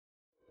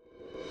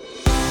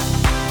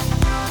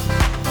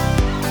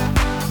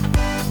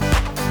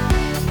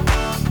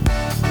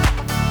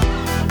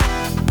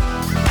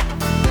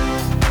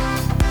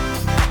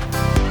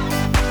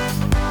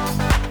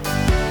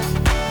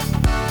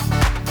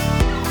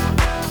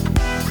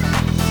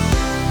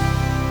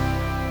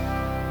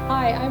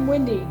I'm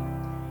Wendy.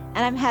 And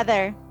I'm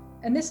Heather.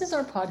 And this is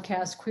our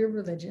podcast, Queer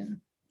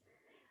Religion,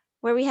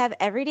 where we have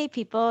everyday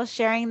people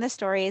sharing the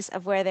stories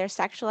of where their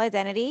sexual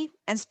identity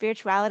and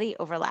spirituality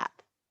overlap.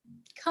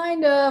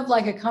 Kind of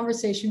like a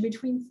conversation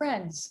between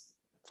friends.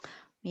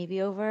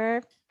 Maybe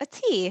over a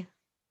tea,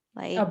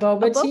 like a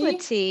boba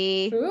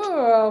tea.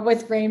 Ooh,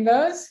 with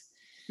rainbows.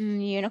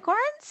 Unicorns.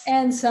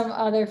 And some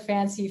other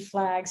fancy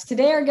flags.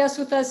 Today our guest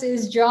with us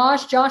is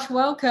Josh. Josh,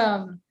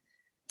 welcome.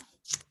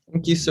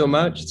 Thank you so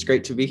much. It's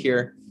great to be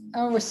here.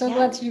 Oh, we're so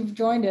glad you've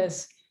joined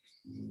us.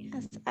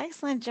 Yes,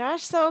 excellent,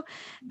 Josh. So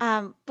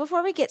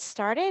before we get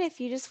started, if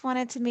you just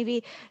wanted to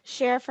maybe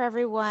share for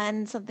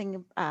everyone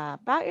something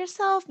about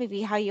yourself,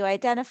 maybe how you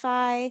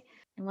identify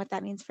and what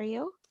that means for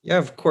you. Yeah,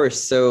 of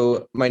course.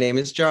 So my name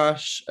is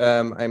Josh.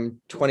 I'm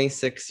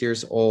 26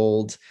 years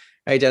old.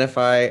 I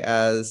identify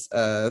as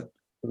a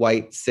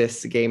white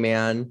cis gay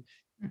man,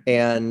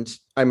 and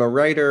I'm a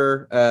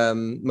writer,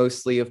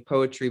 mostly of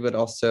poetry, but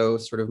also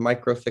sort of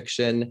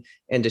microfiction,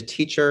 and a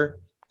teacher.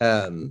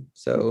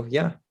 So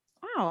yeah.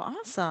 Wow,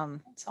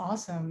 awesome. That's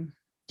awesome.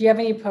 Do you have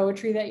any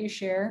poetry that you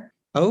share?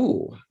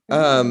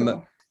 I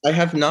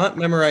have not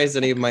memorized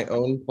any of my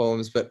own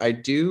poems, but I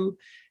do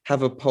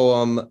have a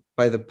poem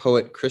by the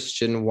poet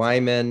Christian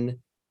Wyman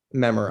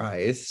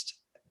memorized.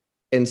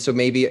 And so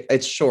maybe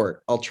it's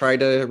short. I'll try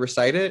to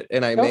recite it,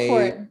 and I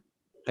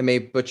may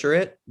butcher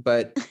it,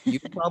 but you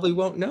probably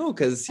won't know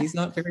because he's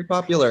not very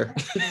popular.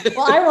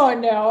 Well, I won't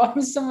know.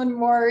 I'm someone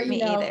more,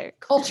 either.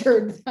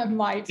 Cultured than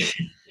might.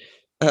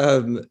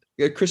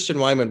 Christian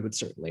Wyman would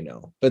certainly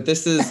know, but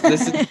this is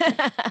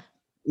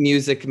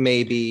Music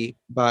Maybe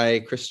by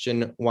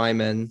Christian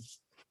Wyman.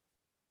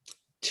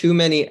 Too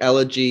many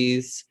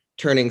elegies,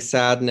 turning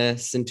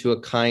sadness into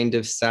a kind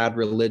of sad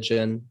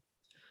religion.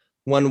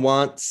 One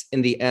wants,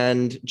 in the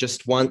end,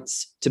 just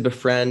once to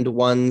befriend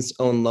one's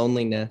own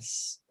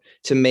loneliness,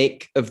 to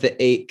make of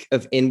the ache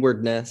of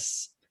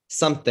inwardness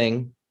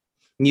something,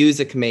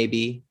 music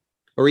maybe,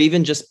 or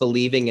even just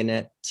believing in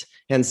it,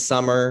 and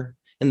summer,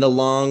 in the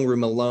long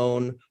room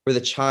alone, where the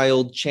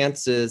child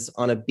chances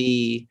on a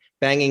bee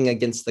banging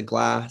against the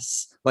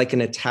glass like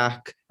an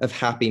attack of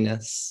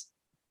happiness.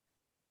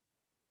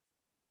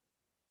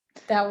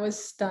 That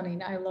was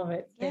stunning. I love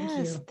it.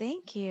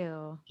 Thank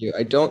you.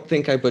 I don't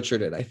think I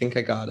butchered it. I think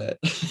I got it.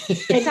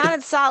 It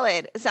sounded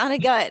solid. It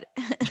sounded good.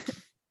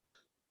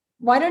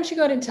 Why don't you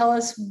go ahead and tell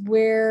us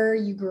where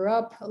you grew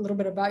up, a little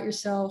bit about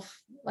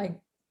yourself, like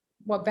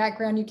what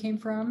background you came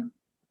from?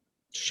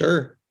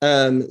 Sure.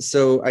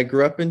 So I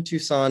grew up in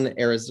Tucson,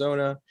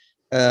 Arizona.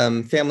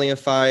 Family of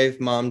 5,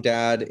 mom,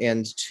 dad,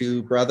 and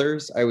 2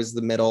 brothers. I was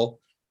the middle.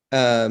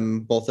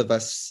 Both of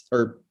us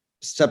are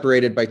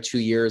separated by 2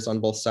 years on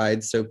both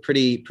sides, so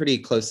pretty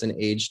close in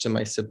age to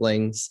my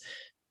siblings.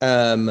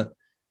 It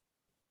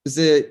was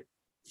a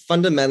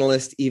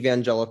fundamentalist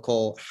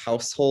evangelical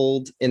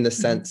household in the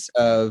sense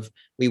of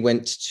we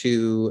went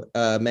to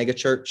a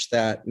megachurch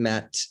that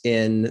met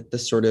in the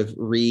sort of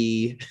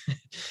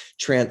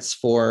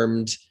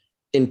transformed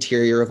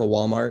interior of a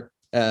Walmart.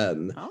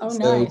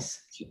 Nice.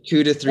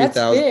 2,000 to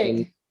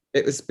 3,000.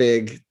 It was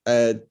big.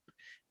 2,000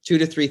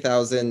 to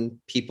 3,000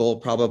 people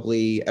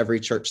probably every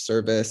church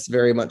service,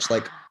 very much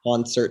like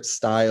concert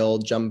style,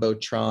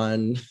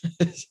 jumbotron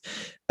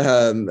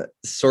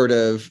sort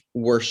of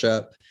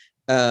worship.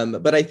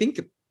 But I think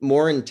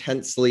more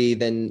intensely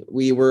than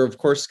we were, of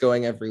course,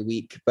 going every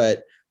week,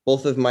 but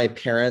both of my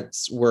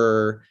parents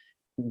were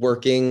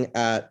working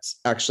at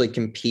actually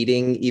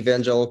competing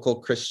evangelical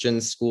Christian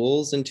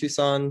schools in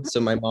Tucson. So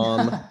my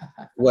mom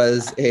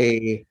was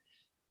a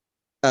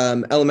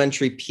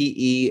elementary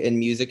PE and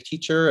music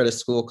teacher at a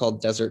school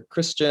called Desert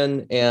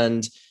Christian.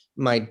 And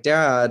my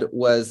dad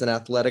was an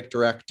athletic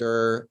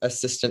director,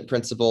 assistant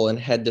principal, and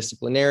head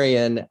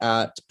disciplinarian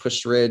at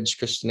Push Ridge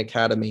Christian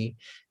Academy.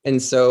 And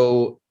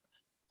so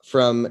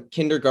from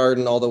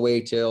kindergarten all the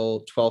way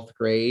till 12th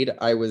grade,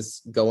 I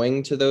was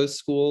going to those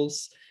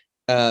schools.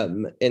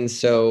 And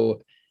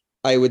so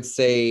I would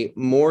say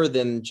more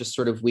than just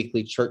sort of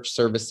weekly church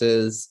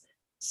services,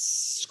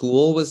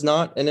 school was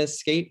not an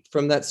escape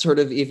from that sort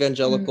of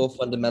evangelical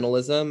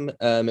fundamentalism.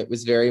 It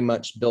was very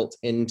much built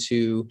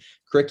into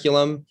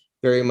curriculum,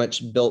 very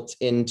much built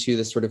into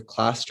the sort of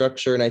class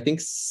structure. And I think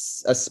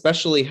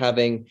especially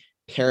having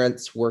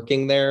parents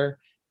working there,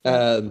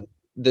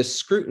 the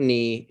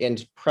scrutiny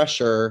and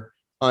pressure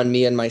on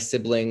me and my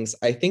siblings,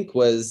 I think,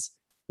 was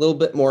a little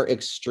bit more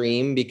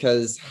extreme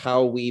because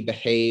how we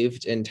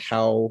behaved and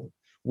how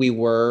we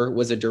were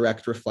was a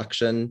direct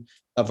reflection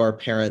of our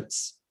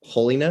parents'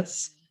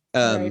 holiness.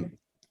 Right.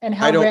 And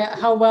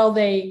how well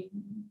they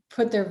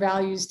put their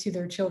values to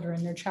their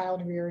children, their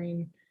child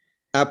rearing.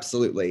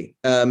 Absolutely.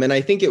 And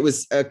I think it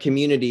was a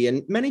community,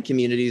 and many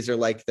communities are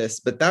like this,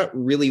 but that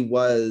really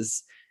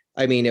was,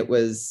 it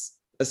was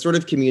a sort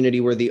of community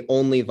where the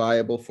only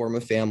viable form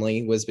of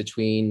family was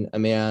between a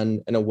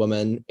man and a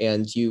woman,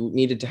 and you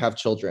needed to have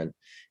children.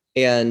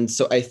 And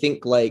so I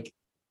think like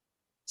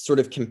sort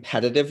of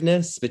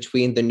competitiveness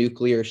between the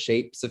nuclear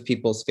shapes of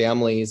people's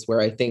families, where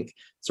I think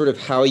sort of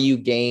how you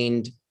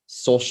gained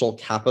social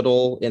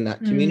capital in that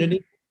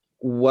community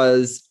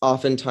was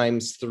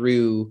oftentimes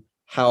through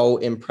how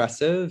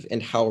impressive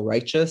and how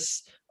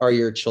righteous are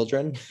your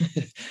children,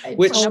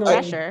 which No Totally.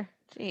 pressure.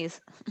 Jeez.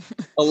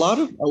 a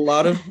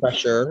lot of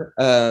pressure.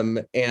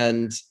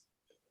 And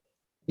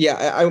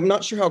yeah, I'm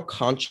not sure how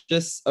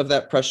conscious of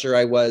that pressure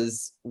I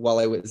was while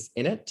I was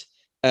in it.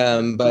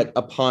 But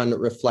upon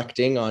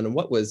reflecting on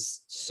what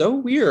was so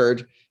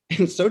weird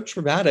and so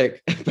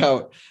traumatic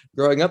about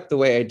growing up the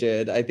way I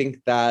did, I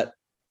think that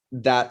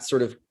that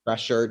sort of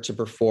pressure to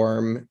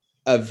perform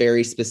a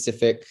very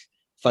specific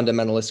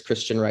fundamentalist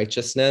Christian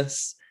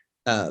righteousness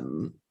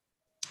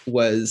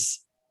was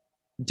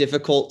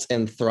difficult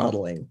and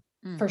throttling.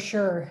 For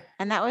sure.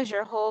 And that was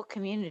your whole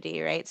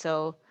community, right?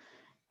 So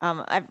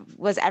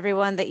was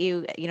everyone that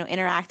you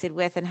interacted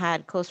with and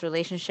had close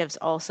relationships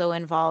also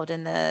involved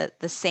in the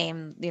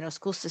same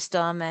school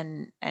system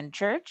and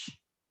church?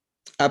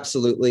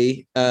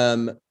 Absolutely.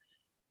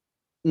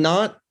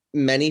 Not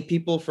many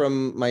people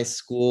from my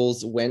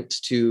schools went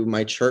to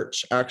my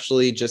church,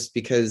 actually, just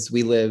because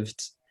we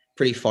lived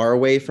pretty far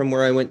away from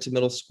where I went to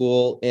middle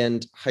school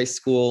and high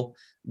school.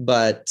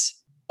 But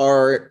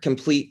our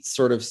complete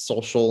sort of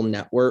social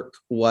network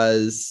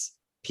was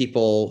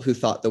people who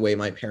thought the way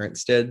my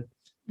parents did.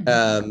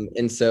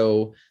 And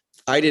so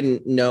I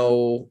didn't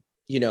know,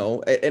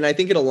 and I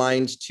think it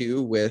aligned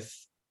too with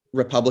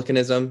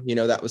republicanism.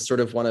 That was sort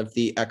of one of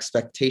the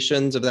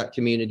expectations of that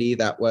community.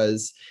 That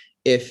was,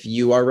 if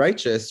you are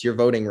righteous, you're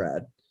voting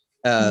red.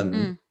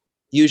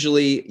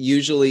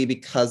 Usually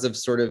because of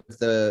sort of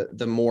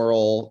the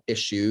moral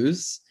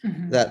issues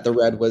that the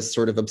red was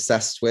sort of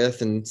obsessed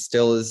with and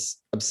still is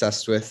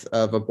obsessed with,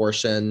 of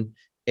abortion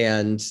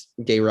and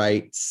gay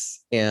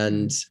rights.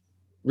 And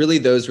really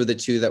those were the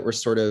two that were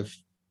sort of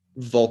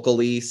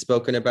vocally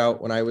spoken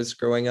about when I was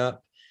growing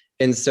up.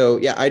 And so,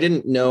 yeah, I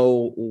didn't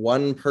know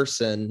one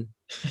person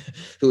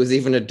who was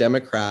even a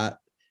Democrat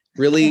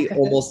really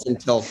almost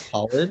until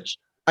college.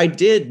 I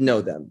did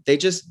know them. They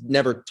just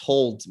never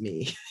told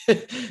me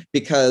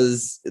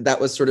because that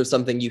was sort of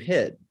something you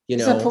hid,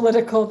 It's a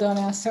political don't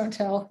ask, don't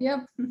tell.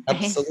 Yep.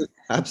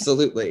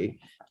 Absolutely.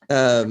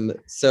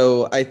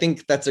 So I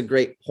think that's a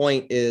great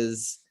point,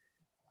 is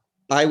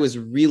I was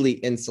really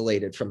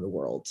insulated from the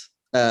world.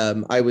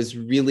 I was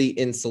really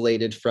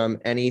insulated from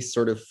any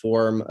sort of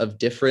form of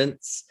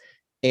difference.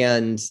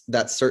 And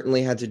that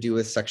certainly had to do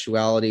with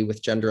sexuality,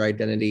 with gender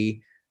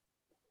identity,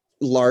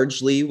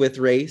 largely with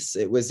race.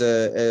 It was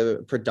a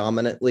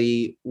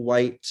predominantly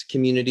white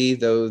community,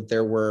 though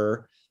there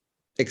were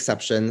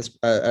exceptions,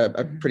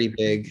 a pretty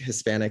big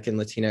Hispanic and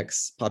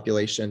Latinx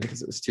population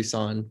because it was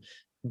Tucson.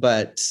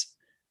 But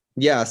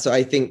yeah, so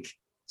I think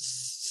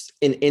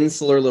an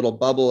insular little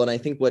bubble. And I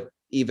think what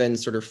even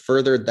sort of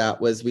furthered that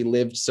was we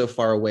lived so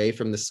far away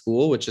from the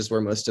school, which is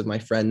where most of my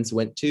friends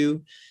went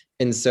to.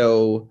 And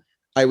so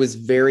I was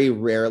very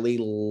rarely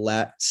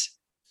let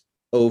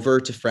over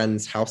to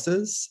friends'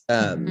 houses.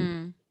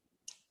 And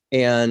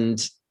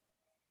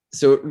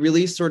so it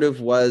really sort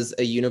of was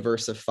a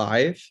universe of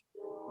five,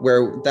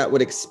 where that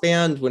would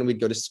expand when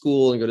we'd go to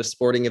school and go to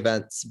sporting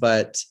events.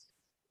 But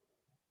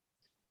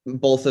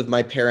both of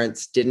my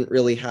parents didn't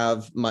really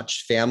have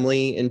much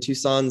family in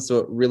Tucson. So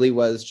it really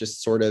was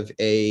just sort of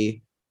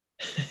a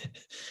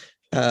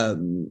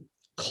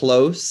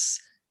close,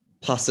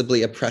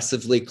 possibly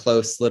oppressively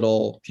close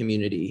little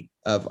community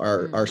of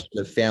our sort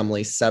of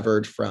family,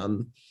 severed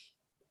from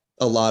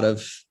a lot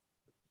of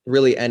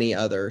really any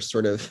other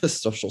sort of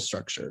social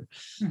structure.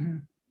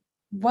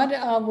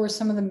 What were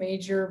some of the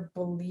major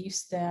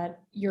beliefs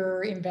that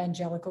your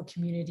evangelical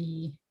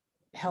community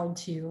held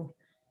to,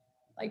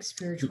 like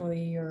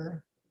spiritually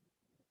or?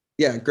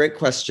 Yeah, great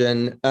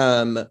question.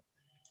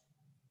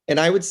 And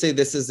I would say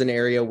this is an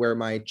area where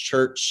my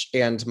church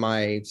and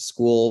my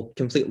school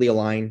completely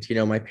aligned.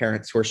 My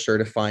parents were sure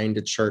to find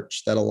a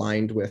church that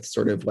aligned with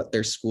sort of what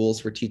their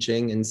schools were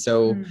teaching. And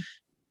so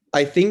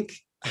I think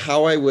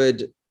how I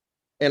would,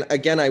 and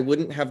again, I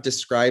wouldn't have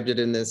described it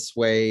in this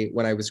way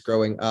when I was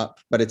growing up,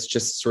 but it's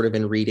just sort of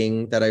in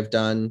reading that I've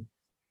done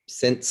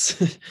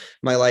since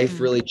my life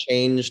really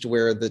changed,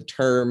 where the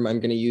term I'm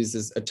going to use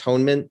is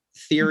atonement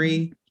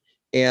theory.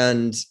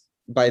 And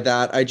by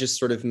that, I just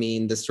sort of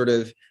mean the sort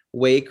of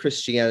way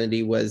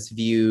Christianity was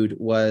viewed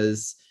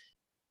was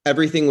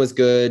everything was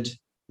good,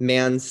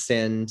 man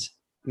sinned,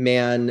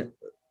 man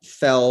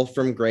fell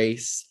from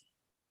grace,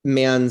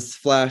 man's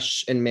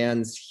flesh and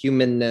man's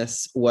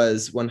humanness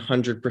was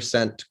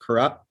 100%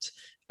 corrupt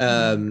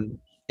and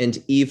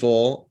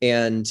evil.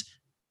 And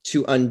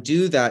to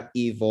undo that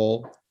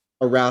evil,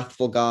 a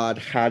wrathful God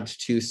had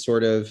to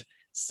sort of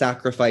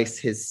sacrifice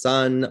his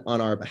son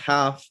on our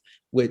behalf,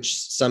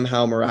 which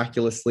somehow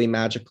miraculously,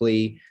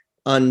 magically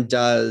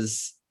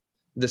undoes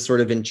the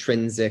sort of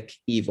intrinsic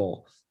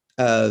evil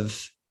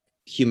of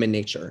human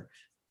nature.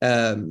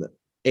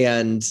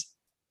 And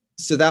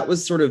so that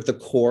was sort of the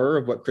core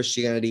of what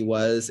Christianity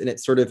was. And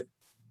it sort of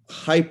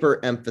hyper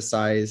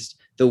emphasized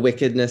the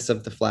wickedness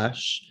of the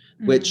flesh,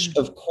 which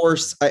of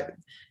course,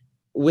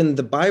 when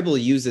the Bible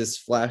uses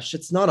flesh,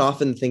 it's not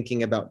often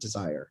thinking about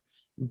desire.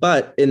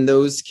 But in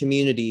those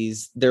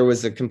communities, there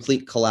was a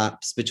complete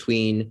collapse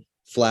between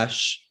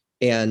flesh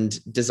and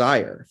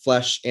desire,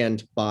 flesh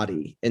and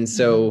body. And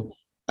so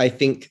I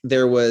think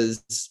there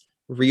was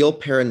real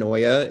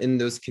paranoia in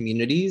those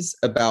communities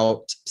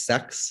about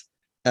sex,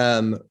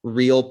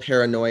 real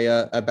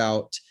paranoia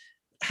about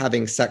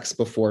having sex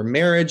before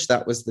marriage.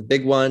 That was the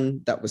big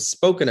one that was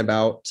spoken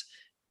about.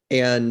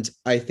 And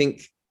I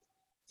think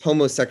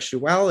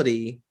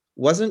homosexuality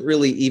wasn't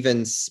really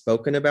even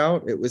spoken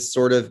about. It was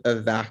sort of a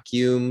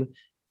vacuum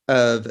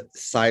of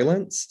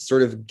silence,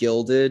 sort of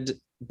gilded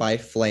by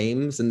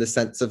flames, in the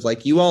sense of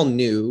like, you all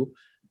knew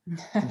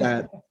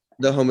that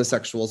the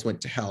homosexuals went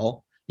to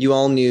hell. You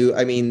all knew,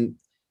 I mean,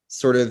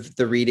 sort of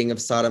the reading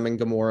of Sodom and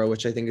Gomorrah,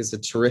 which I think is a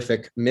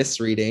terrific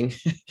misreading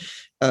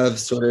of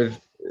sort of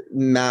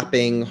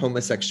mapping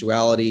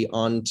homosexuality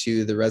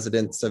onto the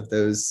residents of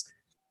those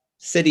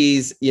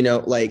cities, you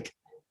know, like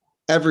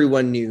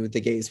everyone knew the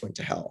gays went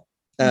to hell.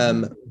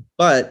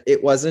 But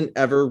it wasn't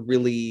ever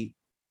really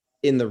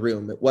in the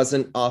room. It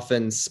wasn't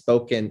often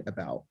spoken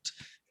about.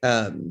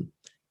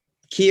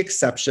 Key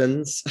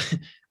exceptions.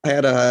 I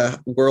had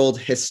a world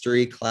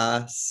history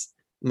class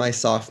my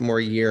sophomore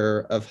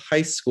year of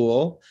high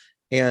school,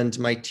 and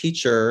my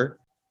teacher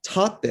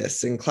taught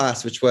this in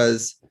class, which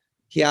was,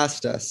 he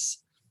asked us,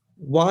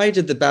 why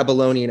did the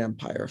Babylonian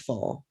Empire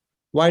fall?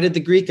 Why did the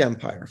Greek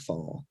Empire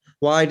fall?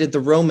 Why did the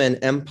Roman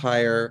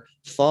Empire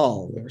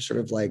fall? We were sort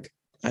of like,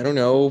 I don't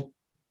know,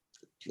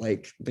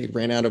 like they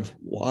ran out of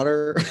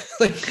water.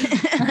 Like,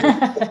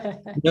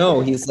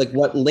 no, he's like,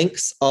 what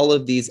links all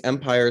of these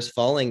empires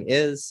falling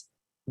is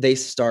they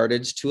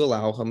started to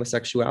allow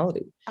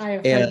homosexuality.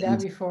 I've heard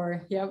that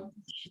before. Yep.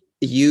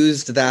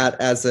 Used that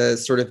as a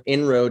sort of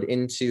inroad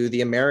into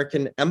the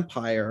American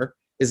empire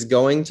is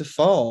going to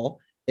fall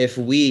if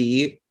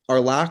we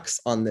are lax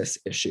on this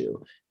issue.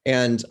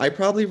 And I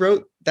probably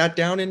wrote that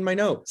down in my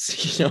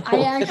notes. You know?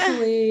 I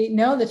actually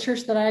know the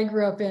church that I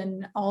grew up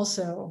in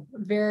also,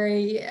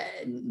 very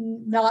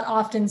not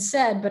often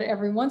said, but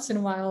every once in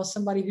a while,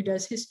 somebody who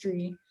does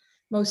history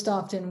most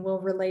often will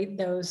relate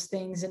those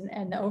things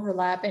and the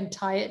overlap and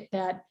tie it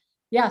that,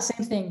 yeah,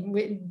 same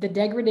thing, the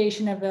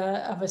degradation of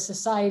a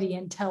society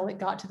until it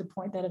got to the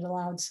point that it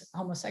allowed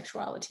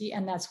homosexuality.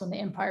 And that's when the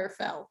empire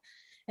fell.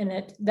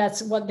 And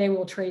that's what they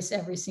will trace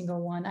every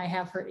single one. I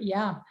have heard,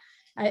 yeah.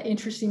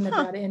 Interesting that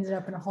that ended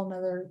up in a whole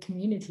nother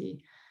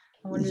community.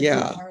 I wonder if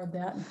they borrowed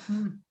that.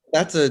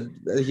 That's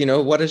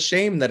what a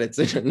shame that it's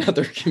in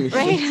another community.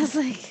 Right. I was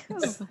like,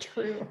 That's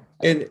true.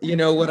 And,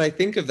 what I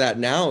think of that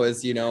now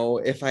is,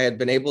 if I had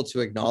been able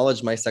to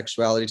acknowledge my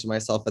sexuality to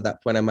myself at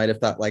that point, I might have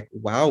thought like,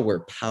 wow,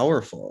 we're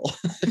powerful.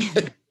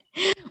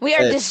 we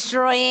are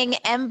destroying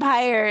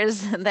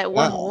empires that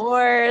won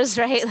wars,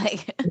 right?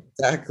 Like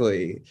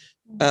exactly.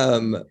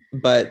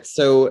 But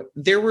so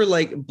there were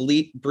like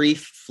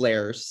brief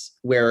flares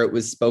where it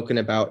was spoken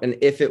about. And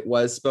if it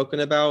was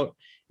spoken about, it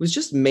was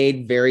just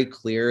made very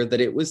clear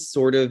that it was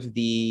sort of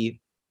the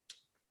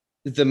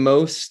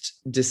most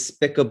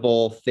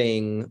despicable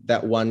thing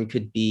that one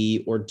could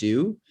be or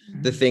do,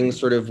 the thing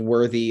sort of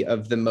worthy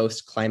of the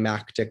most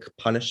climactic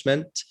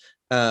punishment,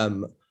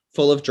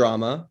 full of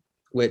drama,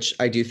 which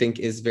I do think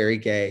is very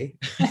gay.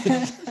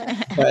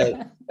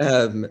 But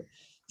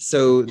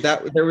so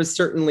that there was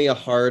certainly a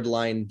hard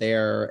line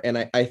there.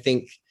 And I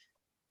think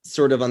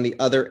sort of on the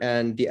other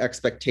end, the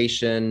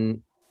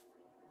expectation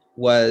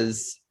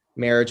was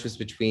marriage was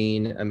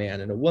between a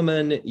man and a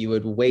woman. You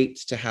would wait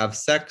to have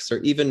sex or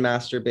even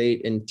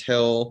masturbate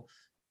until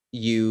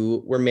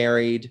you were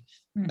married.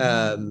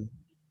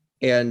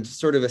 And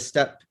sort of a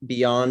step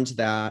beyond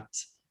that,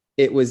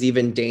 it was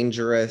even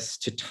dangerous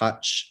to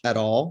touch at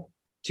all,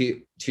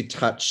 to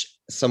touch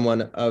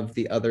someone of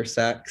the other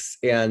sex.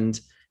 And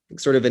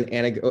sort of an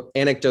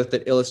anecdote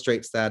that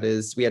illustrates that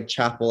is we had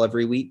chapel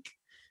every week.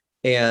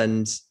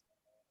 And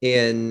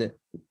in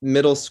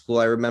middle school,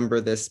 I remember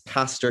this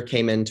pastor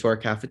came into our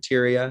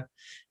cafeteria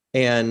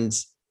and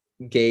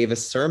gave a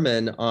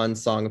sermon on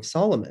Song of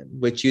Solomon,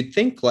 which you'd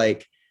think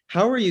like,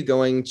 how are you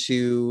going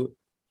to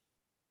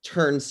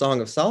turn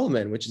Song of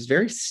Solomon, which is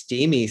very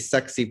steamy,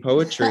 sexy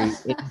poetry,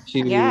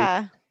 into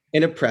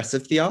an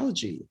oppressive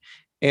theology?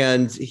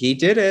 And he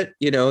did it.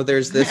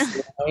 There's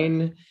this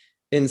line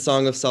in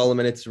Song of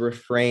Solomon, it's a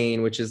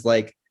refrain, which is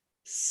like,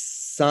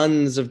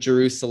 sons of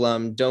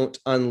Jerusalem, don't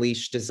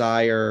unleash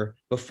desire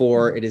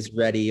before it is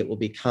ready. It will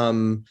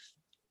become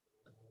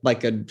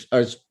like a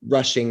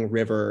rushing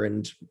river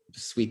and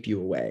sweep you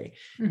away.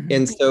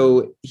 And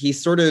so he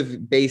sort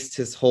of based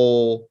his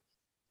whole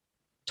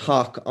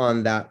talk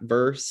on that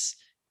verse.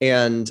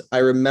 And I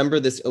remember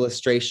this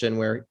illustration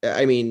where,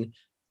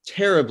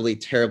 terribly,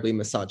 terribly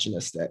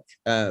misogynistic.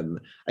 I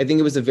think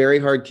it was a very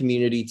hard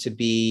community to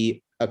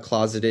be a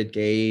closeted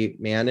gay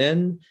man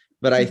in,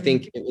 but I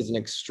think it was an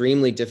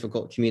extremely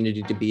difficult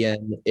community to be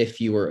in if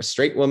you were a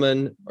straight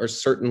woman or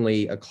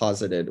certainly a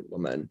closeted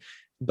woman.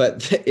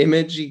 But the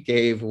image he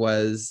gave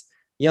was,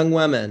 young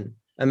women,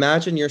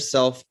 imagine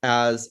yourself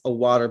as a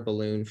water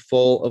balloon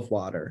full of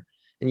water.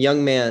 And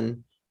young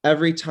man,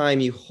 every time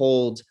you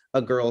hold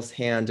a girl's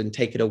hand and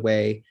take it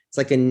away, it's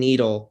like a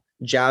needle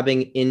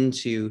jabbing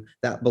into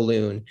that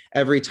balloon.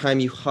 Every time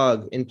you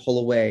hug and pull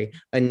away,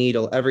 a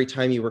needle. Every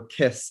time you were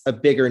kiss, a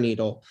bigger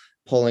needle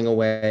pulling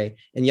away.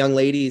 And young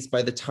ladies,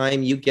 by the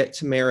time you get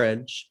to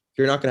marriage,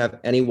 you're not going to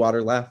have any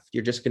water left.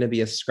 You're just going to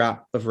be a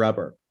scrap of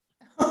rubber.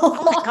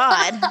 Oh my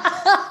God.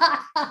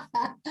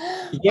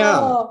 Yeah.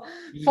 Oh,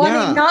 funny,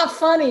 Yeah. not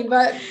funny,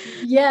 but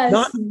yes.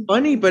 Not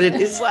funny, but it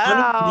is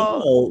funny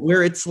Wow. now,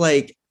 where it's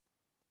like,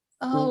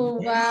 Oh,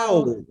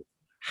 wow. wow,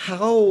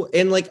 how,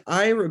 and like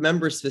I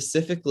remember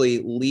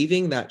specifically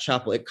leaving that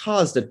chapel. It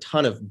caused a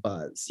ton of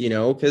buzz,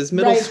 because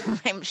middle Right. school,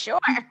 I'm sure.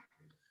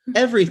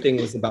 everything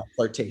was about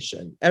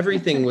flirtation.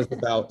 Everything was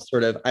about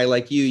sort of, I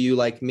like you, you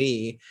like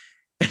me.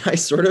 And I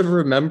sort of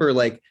remember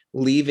like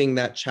leaving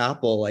that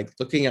chapel, like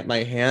looking at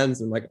my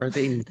hands and like, are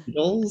they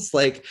needles?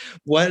 Like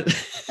what?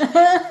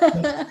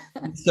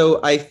 So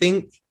I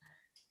think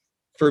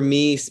for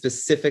me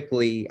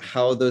specifically,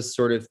 how those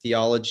sort of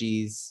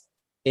theologies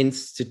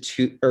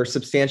institute or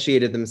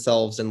substantiated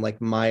themselves in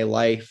like my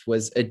life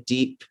was a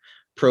deep,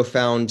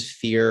 profound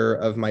fear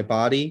of my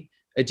body,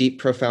 a deep,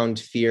 profound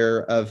fear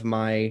of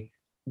my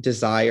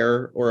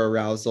desire or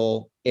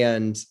arousal,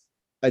 and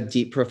a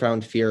deep,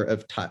 profound fear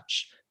of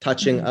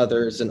touching Mhm.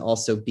 others and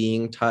also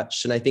being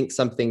touched. And I think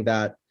something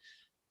that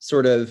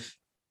sort of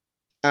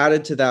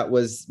added to that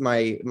was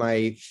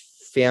my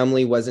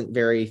family wasn't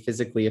very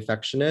physically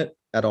affectionate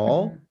at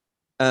all.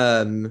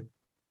 And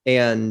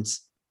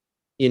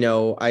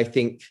I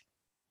think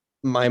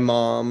my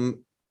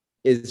mom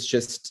is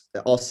just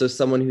also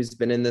someone who's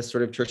been in this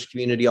sort of church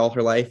community all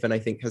her life, and I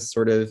think has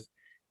sort of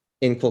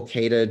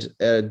inculcated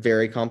a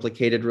very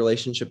complicated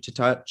relationship to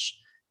touch.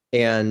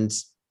 And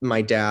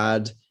my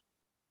dad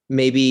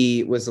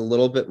maybe was a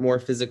little bit more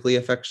physically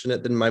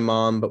affectionate than my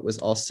mom, but was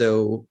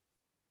also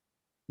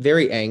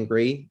very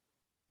angry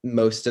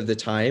most of the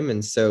time.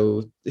 And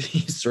so he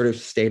sort of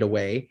stayed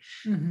away.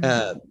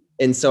 Mhm.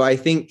 And so I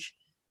think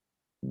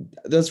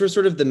those were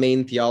sort of the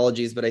main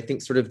theologies, but I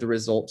think sort of the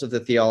result of the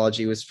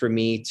theology was for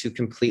me to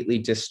completely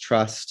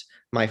distrust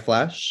my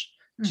flesh,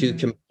 to Mhm.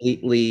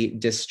 completely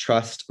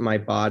distrust my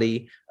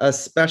body,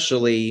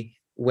 especially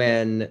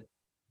when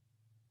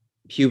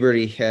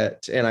puberty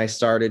hit and I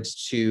started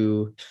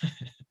to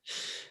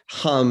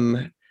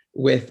hum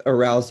with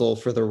arousal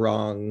for the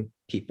wrong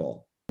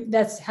people.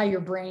 That's how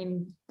your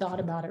brain thought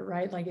about it,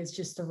 right? Like it's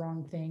just the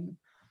wrong thing.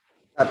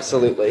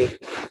 Absolutely.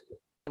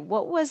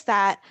 What was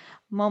that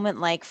moment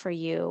like for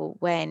you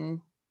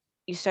when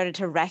you started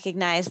to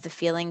recognize the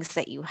feelings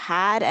that you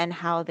had and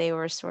how they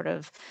were sort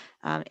of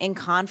in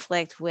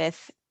conflict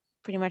with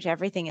pretty much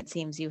everything it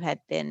seems you had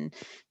been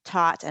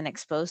taught and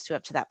exposed to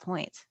up to that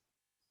point?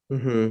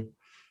 Mm-hmm.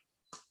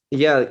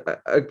 Yeah,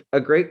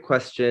 a great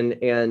question.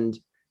 And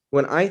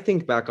when I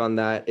think back on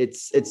that,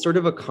 it's sort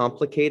of a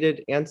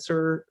complicated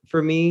answer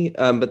for me,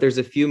 but there's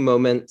a few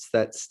moments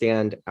that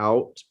stand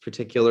out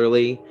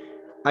particularly.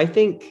 I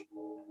think,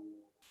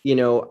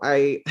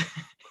 I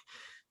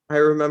I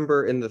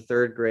remember in the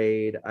third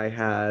grade, I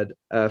had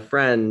a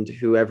friend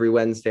who every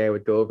Wednesday I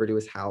would go over to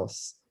his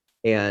house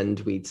and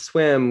we'd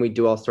swim, we'd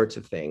do all sorts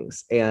of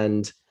things.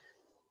 And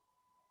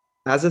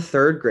as a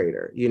third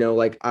grader,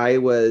 like I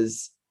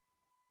was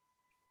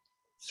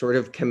sort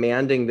of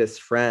commanding this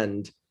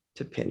friend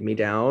to pin me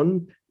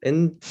down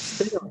and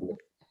spit on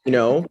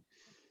me.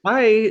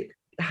 I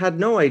had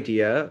no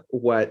idea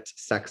what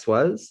sex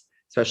was,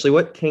 especially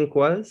what kink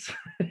was.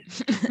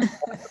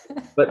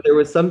 But there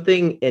was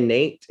something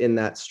innate in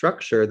that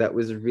structure that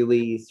was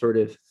really sort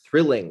of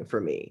thrilling for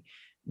me.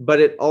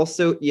 But it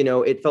also,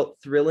 it felt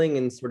thrilling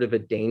in sort of a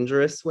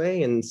dangerous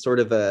way and sort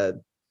of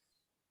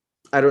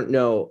I don't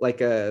know,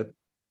 like I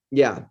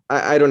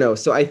don't know.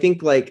 So I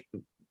think like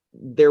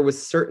there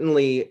was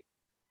certainly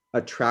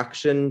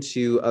attraction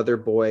to other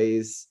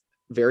boys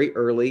very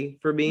early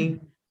for me,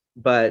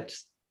 but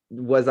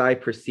was I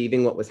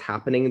perceiving what was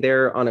happening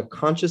there on a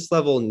conscious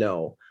level?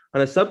 No.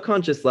 On a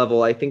subconscious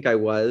level, I think I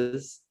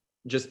was,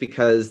 just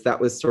because that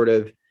was sort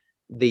of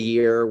the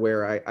year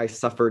where I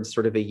suffered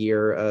sort of a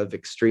year of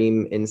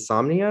extreme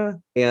insomnia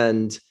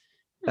and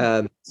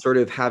sort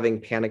of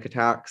having panic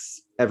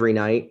attacks every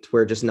night,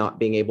 where just not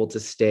being able to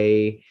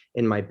stay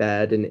in my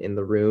bed and in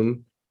the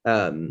room.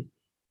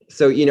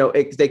 So,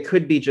 they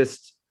could be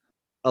just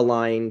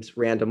aligned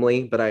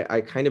randomly, but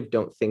I kind of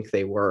don't think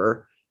they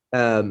were.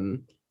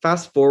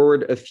 Fast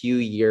forward a few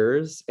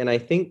years, and I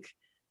think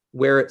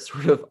where it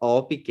sort of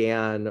all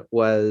began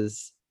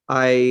was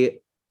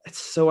it's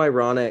so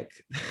ironic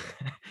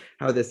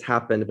how this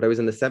happened, but I was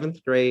in the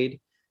seventh grade.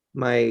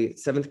 My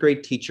seventh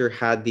grade teacher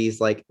had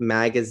these like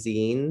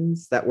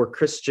magazines that were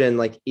Christian,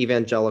 like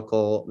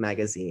evangelical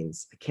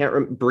magazines. I can't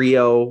remember,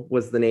 Brio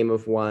was the name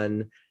of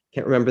one.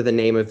 Can't remember the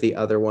name of the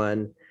other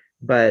one,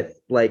 but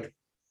like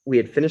we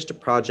had finished a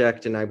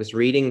project and I was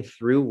reading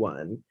through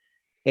one.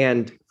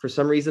 And for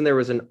some reason, there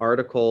was an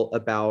article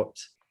about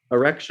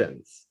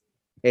erections.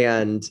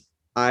 And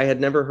I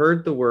had never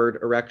heard the word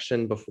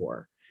erection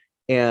before.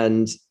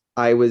 And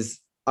I was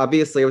a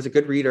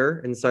good reader.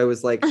 And so I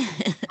was like,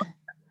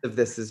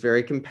 this is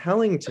very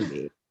compelling to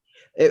me.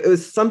 It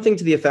was something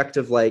to the effect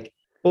of like,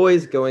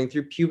 boys going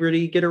through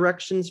puberty get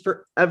erections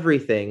for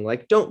everything.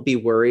 Like, don't be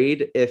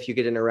worried if you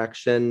get an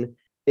erection.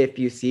 If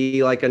you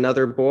see like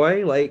another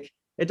boy, like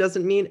it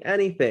doesn't mean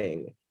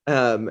anything.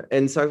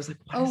 And so I was like,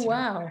 what Oh, is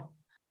wow.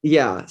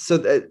 yeah.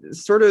 So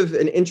sort of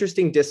an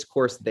interesting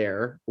discourse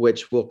there,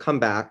 which will come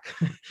back.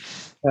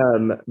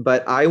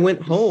 But I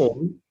went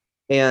home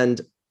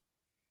and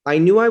I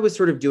knew I was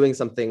sort of doing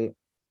something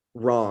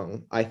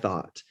wrong, I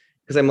thought,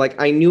 because I'm like,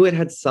 I knew it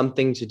had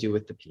something to do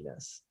with the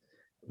penis,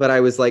 but I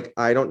was like,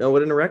 I don't know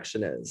what an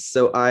erection is.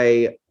 So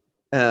I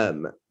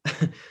um,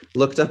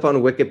 looked up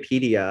on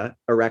Wikipedia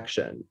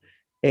erection,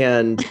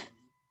 and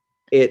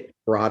it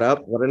brought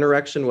up what an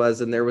erection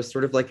was. And there was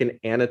sort of like an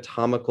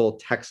anatomical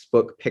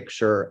textbook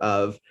picture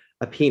of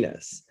a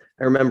penis.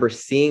 I remember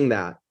seeing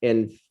that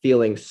and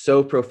feeling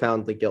so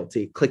profoundly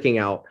guilty, clicking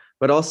out,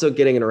 but also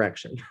getting an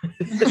erection.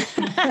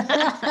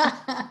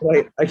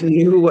 I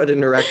knew what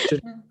an erection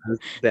was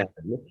then.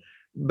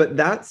 But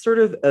that sort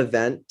of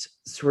event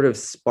sort of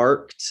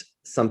sparked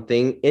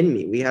something in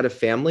me. We had a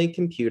family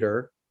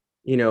computer,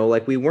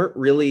 like we weren't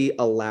really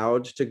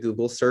allowed to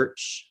Google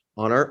search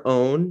on our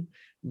own,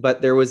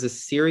 but there was a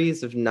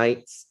series of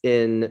nights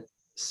in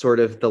sort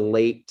of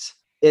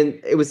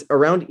and it was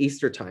around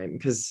Easter time,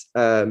 because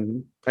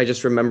I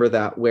just remember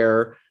that,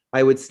 where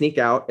I would sneak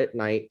out at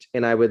night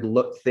and I would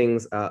look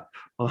things up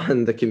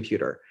on the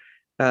computer.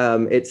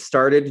 It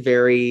started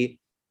very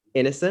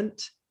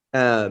innocent.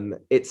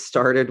 It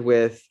started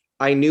with,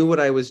 I knew what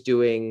I was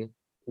doing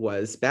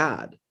was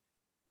bad.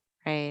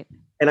 Right.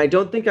 And I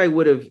don't think I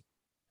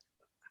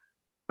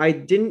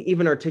didn't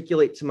even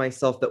articulate to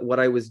myself that what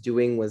I was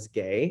doing was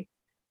gay.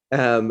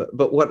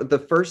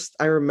 But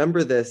I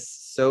remember this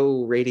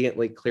so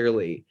radiantly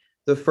clearly.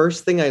 The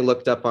first thing I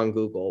looked up on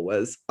Google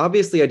was,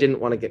 obviously I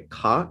didn't want to get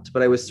caught,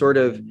 but I was sort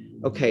of,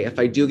 okay, if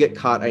I do get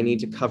caught, I need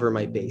to cover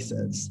my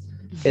bases.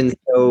 And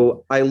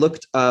so I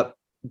looked up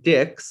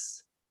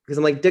Dick's, because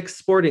I'm like, Dick's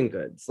Sporting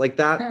Goods. Like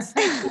that's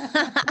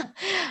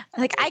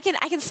like I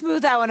can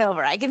smooth that one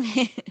over. I can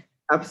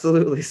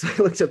absolutely. So I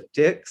looked up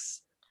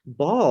Dick's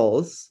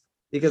balls,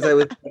 because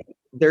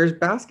there's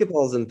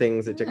basketballs and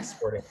things at Dick's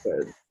Sporting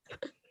Goods.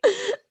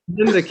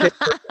 Then the kid,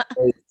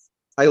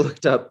 I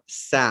looked up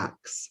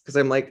sacks, because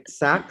I'm like,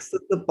 sacks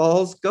that the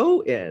balls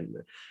go in.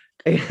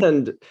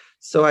 And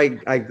so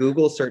I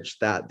Google searched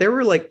that. There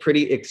were like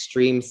pretty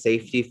extreme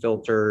safety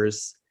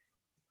filters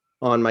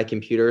on my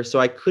computer, so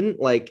I couldn't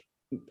like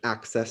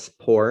access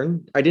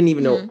porn. I didn't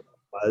even know what it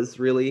was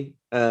really,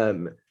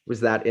 was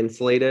that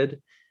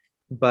insulated.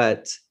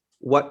 But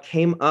what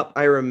came up,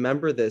 I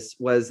remember this,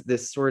 was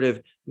this sort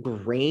of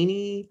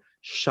grainy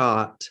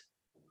shot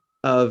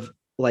of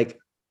like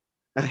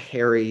a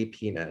hairy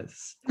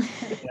penis.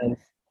 And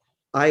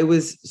I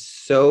was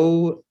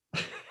so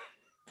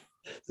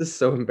this is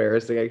so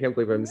embarrassing. I can't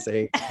believe I'm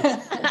saying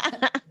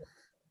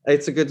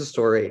it's a good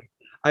story.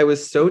 I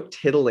was so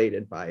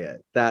titillated by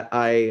it that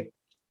I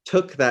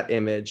took that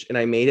image and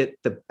I made it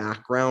the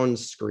background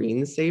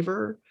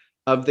screensaver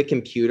of the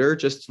computer,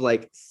 just to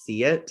like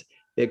see it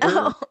bigger.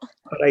 Oh.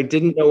 But I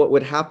didn't know what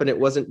would happen. It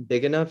wasn't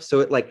big enough. So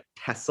it like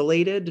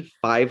tessellated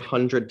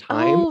 500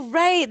 times. Oh,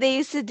 right. They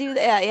used to do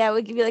that. Yeah, it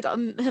would give you like a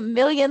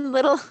million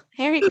little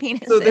hairy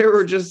penises. So there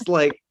were just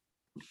like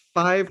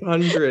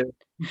 500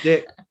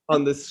 dick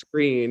on the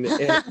screen.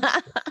 And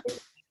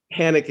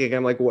panicking,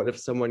 I'm like, what if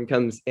someone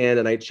comes in?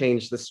 And I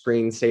change the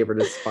screensaver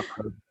to spot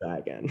that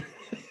again.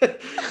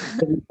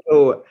 And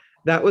so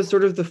that was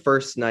sort of the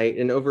first night.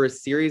 And over a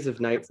series of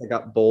nights, I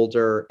got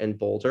bolder and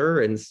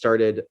bolder and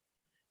started,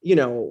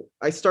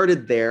 I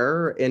started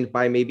there. And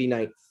by maybe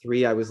night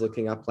 3, I was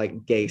looking up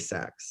like gay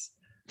sex.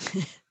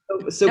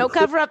 So no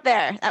cover up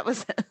there. That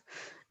was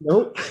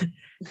nope.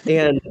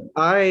 And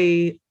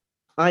I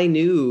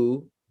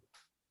knew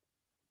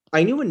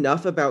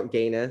enough about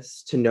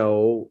gayness to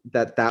know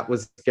that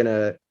was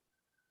gonna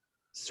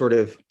sort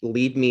of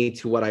lead me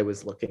to what I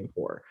was looking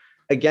for.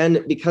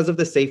 Again, because of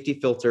the safety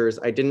filters,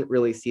 I didn't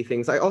really see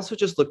things. I also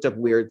just looked up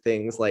weird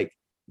things like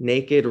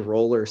naked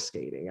roller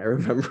skating. I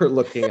remember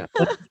looking at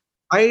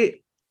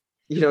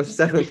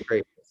 7th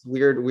grade,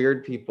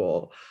 weird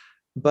people.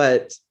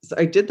 But so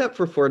I did that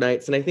for 4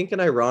 nights. And I think an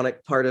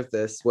ironic part of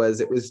this was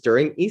it was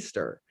during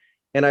Easter.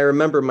 And I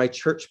remember my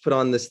church put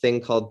on this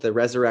thing called the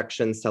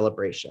Resurrection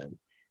Celebration.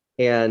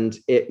 And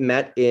it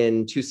met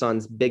in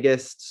Tucson's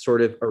biggest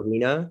sort of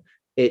arena.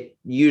 It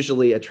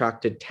usually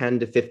attracted 10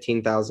 to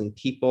 15,000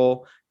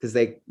 people because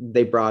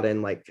they brought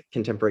in like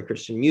contemporary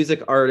Christian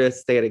music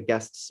artists. They had a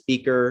guest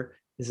speaker.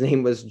 His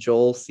name was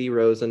Joel C.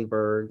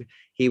 Rosenberg.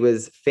 He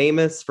was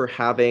famous for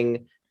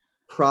having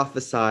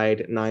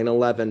prophesied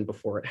 9/11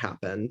 before it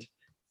happened.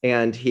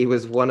 And he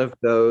was one of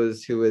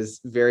those who was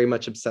very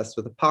much obsessed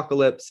with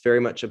apocalypse, very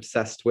much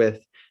obsessed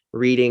with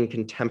reading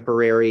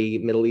contemporary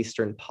Middle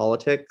Eastern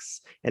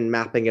politics and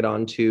mapping it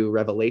onto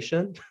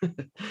Revelation.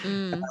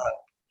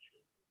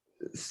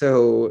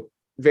 So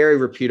very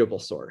reputable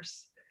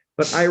source.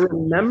 But I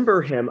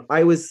remember him,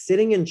 I was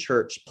sitting in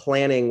church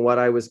planning what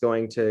I was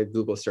going to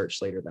Google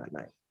search later that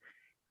night.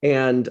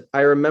 And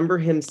I remember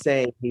him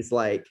saying, he's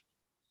like,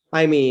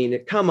 I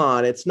mean, come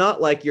on. It's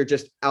not like you're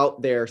just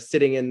out there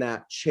sitting in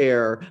that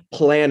chair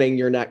planning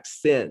your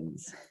next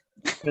sins.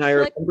 And I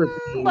You're like, remember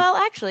being well,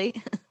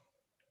 actually,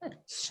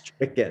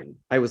 stricken.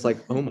 I was like,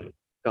 oh my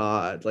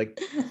God. Like,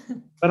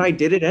 but I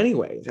did it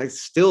anyway. I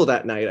still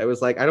that night, I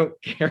was like, I don't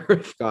care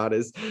if God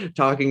is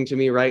talking to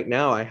me right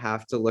now. I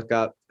have to look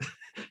up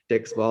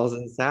dicks, balls,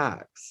 and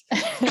sacks.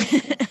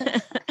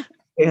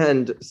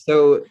 And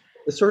so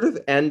the sort of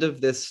end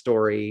of this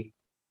story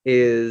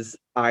is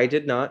I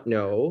did not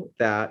know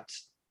that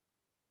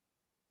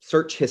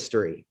search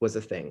history was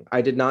a thing.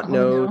 I did not Oh,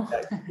 know no.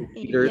 that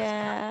computers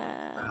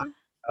yeah.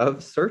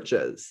 of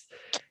searches.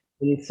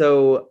 And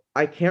so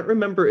I can't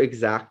remember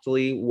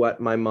exactly what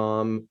my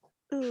mom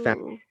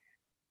found, Ooh.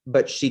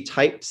 but she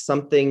typed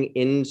something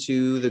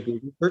into the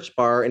Google search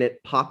bar and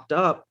it popped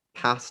up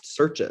past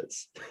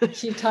searches.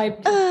 She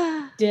typed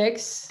Uh,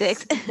 dicks,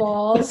 Dicks.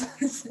 balls.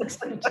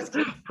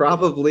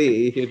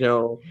 Probably, you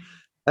know.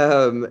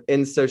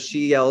 And so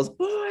she yells,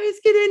 boys,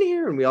 get in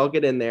here. And we all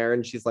get in there.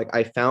 And she's like,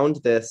 I found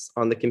this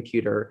on the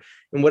computer.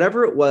 And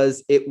whatever it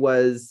was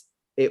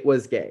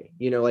gay.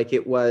 You know, like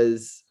it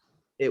was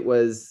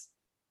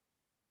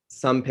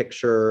some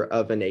picture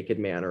of a naked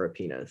man or a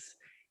penis.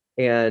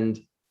 And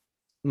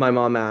my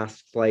mom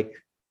asked, like,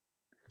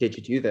 did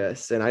you do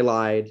this? And I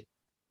lied.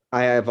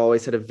 I have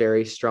always had a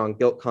very strong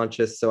guilt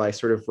conscience. So I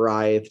sort of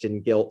writhed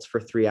in guilt for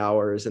 3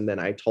 hours. And then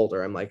I told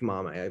her, I'm like,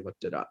 Mom, I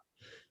looked it up.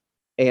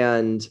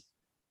 And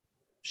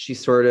she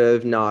sort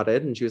of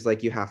nodded and she was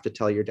like, you have to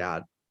tell your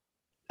dad.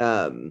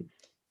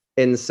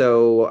 And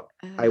so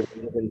I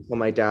waited until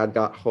my dad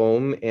got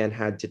home and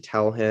had to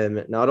tell him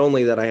not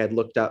only that I had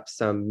looked up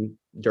some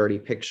dirty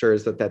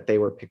pictures, but that they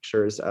were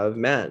pictures of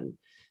men.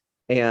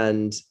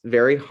 And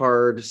very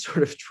hard,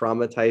 sort of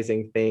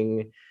traumatizing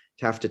thing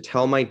to have to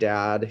tell my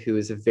dad, who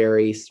is a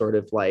very sort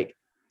of like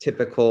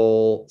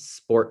typical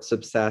sports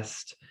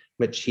obsessed,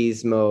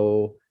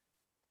 machismo,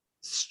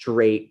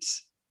 straight,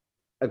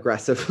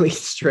 aggressively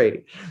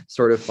straight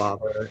sort of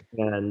father.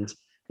 And,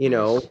 you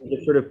know, he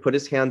just sort of put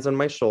his hands on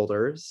my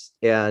shoulders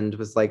and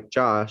was like,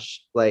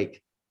 Josh,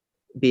 like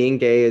being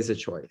gay is a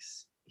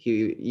choice.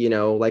 He, you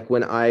know, like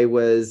when I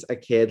was a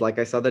kid, like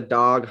I saw the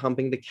dog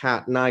humping the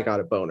cat and I got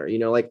a boner, you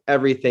know, like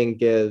everything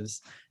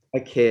gives a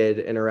kid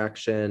an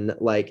erection.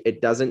 Like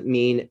it doesn't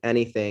mean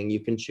anything.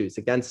 You can choose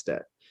against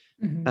it.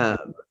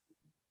 Mhm.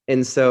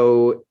 And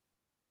so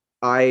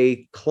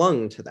I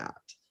clung to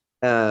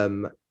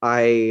that.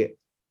 I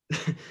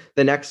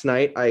the next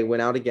night I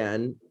went out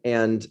again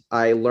and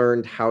I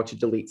learned how to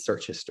delete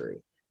search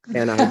history.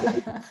 And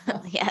I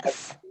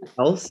Yes.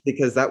 else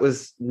because that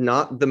was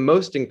not the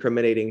most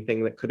incriminating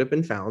thing that could have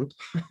been found.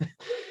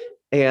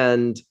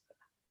 And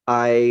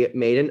I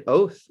made an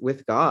oath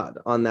with God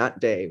on that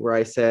day where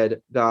I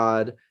said,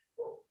 God,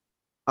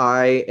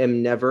 I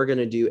am never going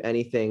to do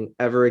anything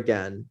ever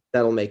again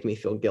that'll make me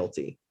feel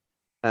guilty.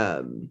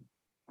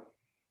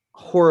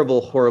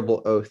 Horrible,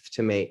 horrible oath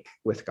to make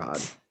with God.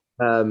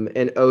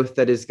 An oath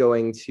that is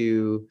going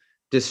to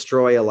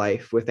destroy a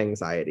life with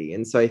anxiety.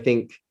 And so I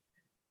think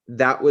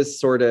that was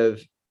sort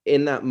of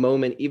in that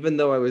moment, even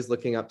though I was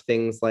looking up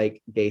things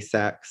like gay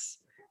sex,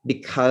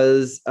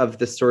 because of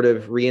the sort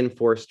of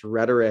reinforced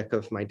rhetoric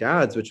of my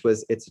dad's, which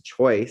was it's a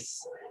choice,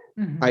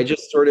 I Mhm.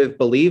 just sort of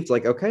believed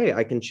like, okay,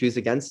 I can choose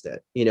against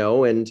it, you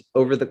know? And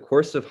over the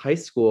course of high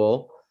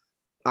school,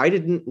 I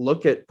didn't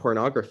look at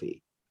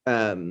pornography.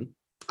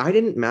 I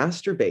didn't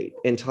masturbate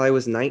until I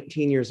was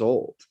 19 years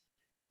old,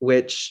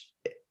 which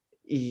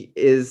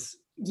is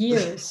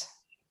Years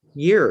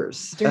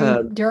years.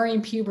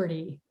 during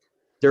puberty.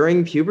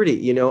 During puberty,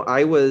 you know,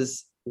 I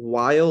was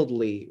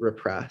wildly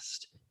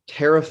repressed,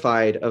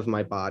 terrified of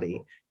my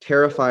body,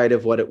 terrified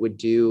of what it would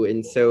do.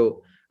 And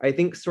so I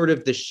think sort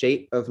of the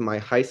shape of my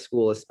high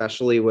school,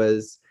 especially,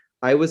 was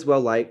I was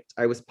well liked,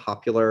 I was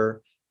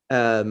popular.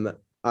 Um,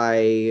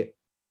 I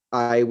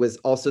I was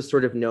also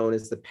sort of known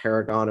as the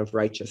paragon of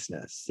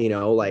righteousness, you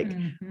know, like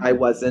I Mhm.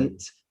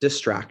 wasn't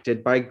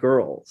distracted by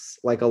girls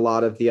like a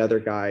lot of the other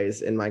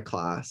guys in my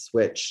class,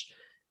 which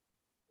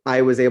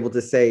I was able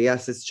to say,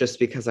 yes, it's just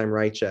because I'm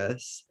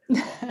righteous.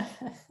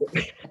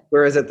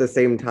 Whereas at the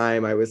same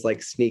time, I was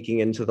like sneaking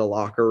into the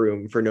locker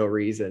room for no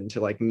reason to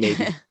like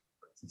maybe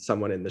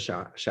someone in the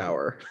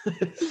shower.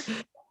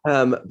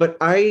 But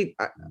I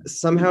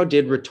somehow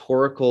did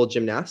rhetorical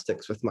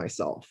gymnastics with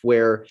myself,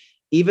 where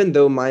even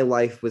though my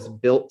life was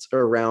built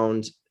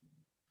around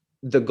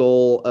the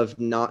goal of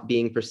not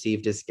being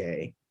perceived as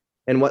gay,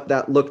 and what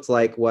that looked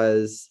like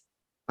was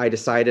I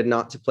decided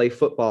not to play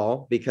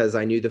football because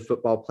I knew the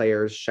football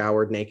players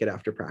showered naked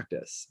after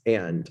practice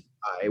and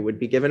I would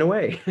be given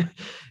away.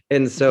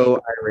 And so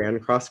I ran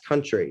cross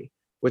country,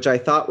 which I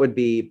thought would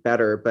be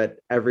better, but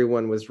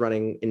everyone was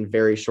running in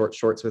very short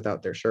shorts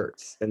without their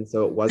shirts. And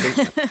so it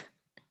wasn't.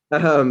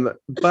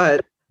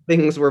 But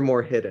things were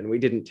more hidden. We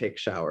didn't take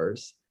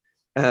showers.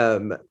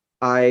 Um,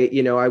 I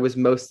was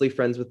mostly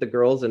friends with the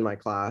girls in my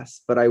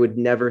class, but I would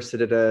never sit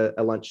at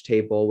a lunch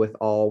table with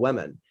all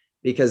women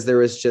because there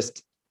was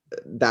just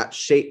that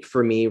shape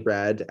for me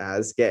read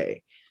as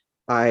gay.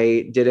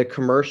 I did a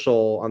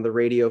commercial on the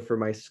radio for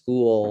my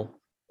school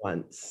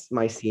once,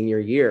 my senior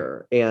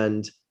year,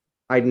 and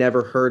I'd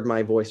never heard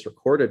my voice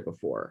recorded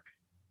before.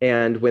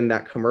 And when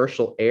that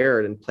commercial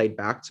aired and played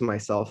back to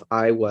myself,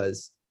 I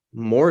was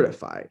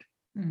mortified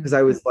because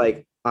I was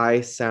like,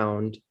 I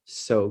sound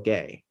so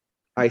gay.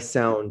 I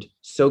sound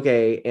so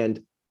gay,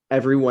 and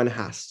everyone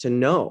has to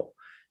know.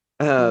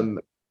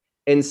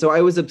 And so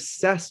I was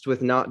obsessed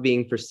with not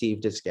being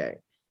perceived as gay.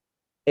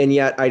 And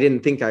yet I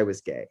didn't think I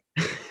was gay.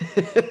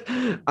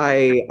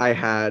 I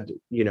had,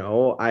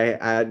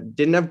 I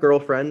didn't have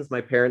girlfriends.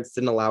 My parents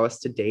didn't allow us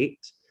to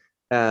date.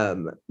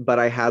 But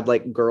I had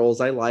like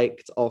girls I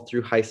liked all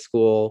through high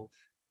school.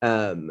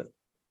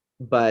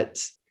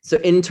 But so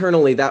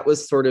internally, that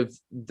was sort of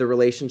the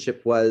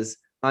relationship was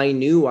I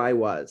knew I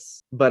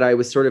was, but I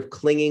was sort of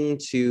clinging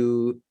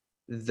to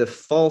the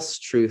false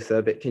truth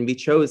of it can be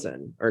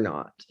chosen or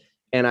not.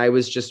 And I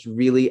was just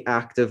really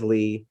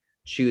actively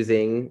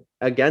choosing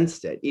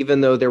against it,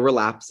 even though there were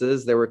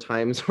lapses. There were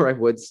times where I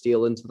would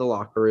steal into the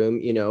locker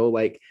room,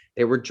 like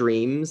there were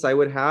dreams I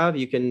would have.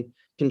 You can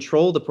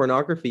control the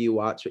pornography you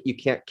watch, but you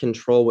can't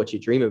control what you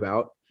dream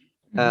about.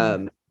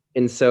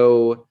 And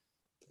so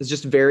it's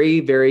just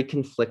very, very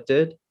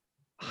conflicted,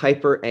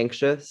 hyper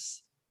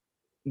anxious,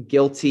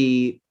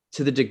 guilty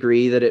to the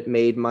degree that it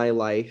made my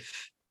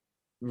life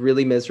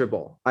really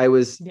miserable. I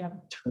was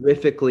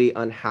terrifically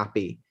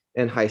unhappy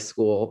in high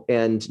school,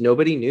 and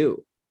nobody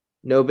knew.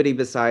 Nobody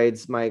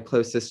besides my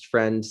closest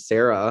friend,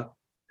 Sarah,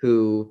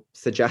 who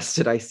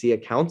suggested I see a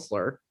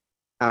counselor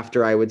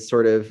after I would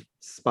sort of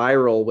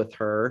spiral with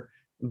her.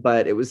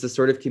 But it was the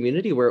sort of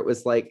community where it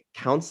was like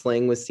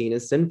counseling was seen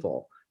as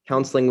sinful.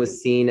 Counseling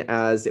was seen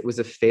as it was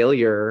a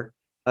failure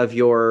of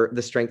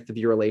the strength of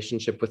your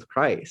relationship with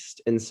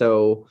Christ. And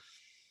so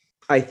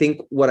I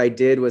think what I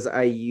did was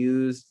I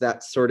used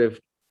that sort of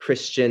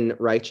Christian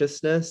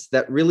righteousness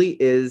that really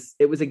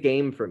it was a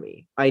game for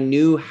me. I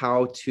knew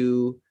how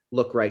to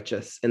look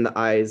righteous in the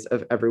eyes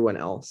of everyone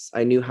else.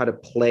 I knew how to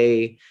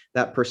play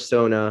that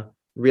persona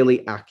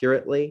really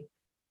accurately.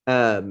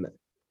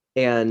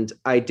 And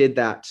I did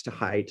that to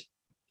hide,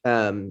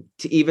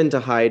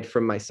 to hide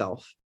from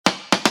myself.